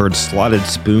 We also heard Slotted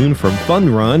Spoon from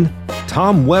Fun Run,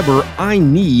 Tom Weber, I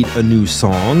Need a New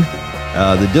Song,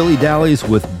 the Dilly Dallies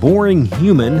with Boring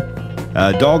Human,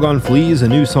 Doggone Fleas, a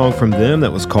new song from them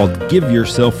that was called Give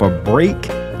Yourself a Break,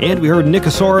 and we heard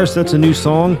Nicosaurus, that's a new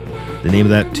song. The name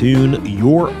of that tune,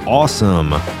 You're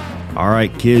Awesome. All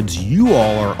right, kids, you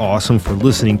all are awesome for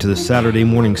listening to the Saturday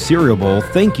Morning Cereal Bowl.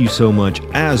 Thank you so much,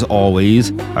 as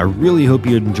always. I really hope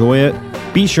you enjoy it.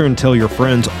 Be sure and tell your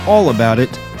friends all about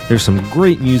it. There's some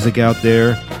great music out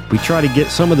there. We try to get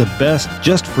some of the best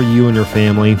just for you and your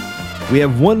family. We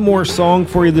have one more song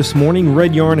for you this morning.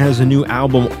 Red Yarn has a new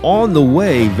album on the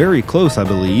way, very close, I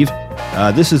believe.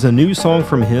 This is a new song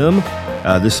from him.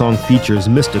 This song features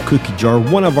Mista Cookie Jar,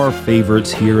 one of our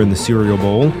favorites here in the Cereal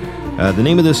Bowl. The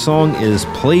name of this song is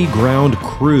Playground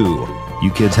Crew. You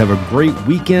kids have a great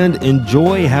weekend.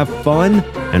 Enjoy, have fun,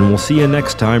 and we'll see you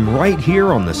next time right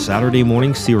here on the Saturday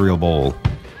Morning Cereal Bowl.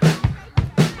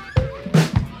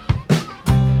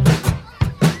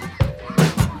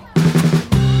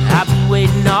 I've been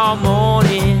waiting all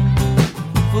morning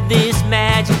for this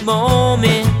magic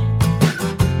moment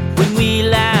when we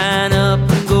line up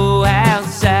and go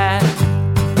outside.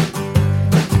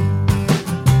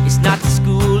 It's not the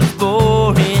school is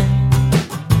boring.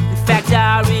 In fact,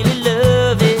 I really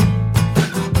love it.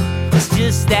 It's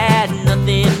just that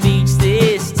nothing beats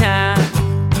this time.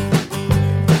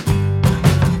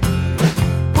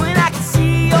 When I can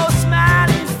see your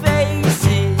smiling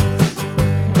faces,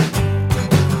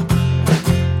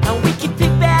 and we can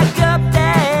pick back up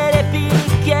that epic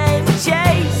game of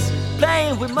chase,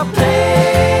 playing with my playground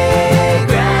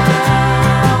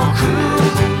crew.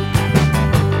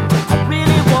 I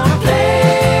really wanna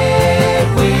play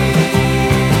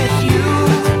with you.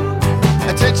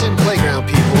 Attention playground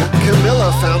people,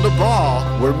 Camilla found a ball.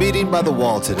 We're meeting by the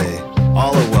wall today.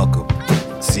 All are welcome.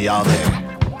 See y'all there.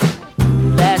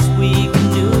 Last week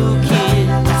new kid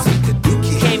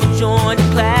came and joined the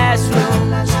classroom.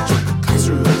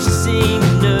 She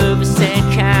seemed nervous and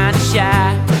kinda shy.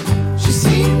 She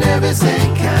seemed nervous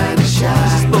and kinda shy.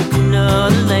 She spoke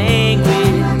another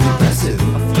language. Impressive.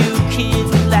 A few kids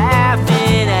were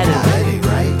laughing at her.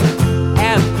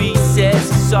 At recess,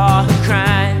 I saw her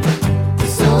crying.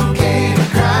 It's okay to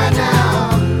cry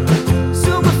now.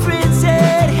 So my friend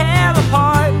said, have a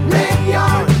heart. Red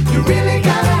yarn, you really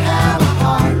gotta have a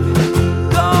heart.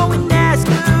 Go and ask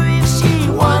her if she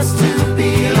Wants to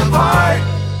be a part.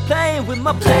 playing with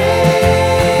my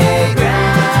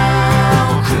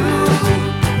playground crew.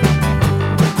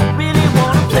 I really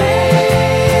wanna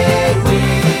play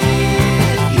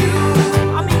with you.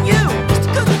 I mean you, Mr.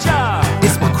 Cookie Jar.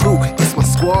 It's my crew, it's my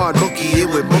squad. Monkey in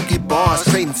with monkey bars.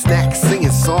 Trading snacks,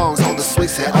 singing songs on the swing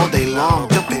set all day long.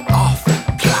 Jumping off,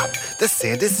 plop. The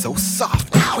sand is so soft.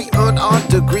 We earned our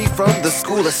degree from the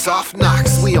school of soft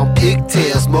knocks. We on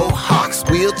pigtails, mohawks,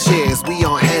 wheelchairs. We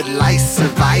on headlights,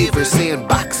 survivors,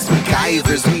 sandbox,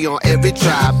 MacGyvers. We on every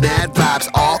tribe, mad vibes,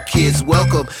 all kids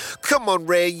welcome. Come on,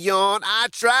 Rayon, I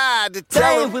tried to tell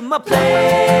Playing him. with my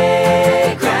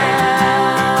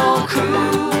playground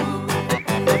crew.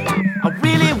 I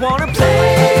really wanna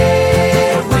play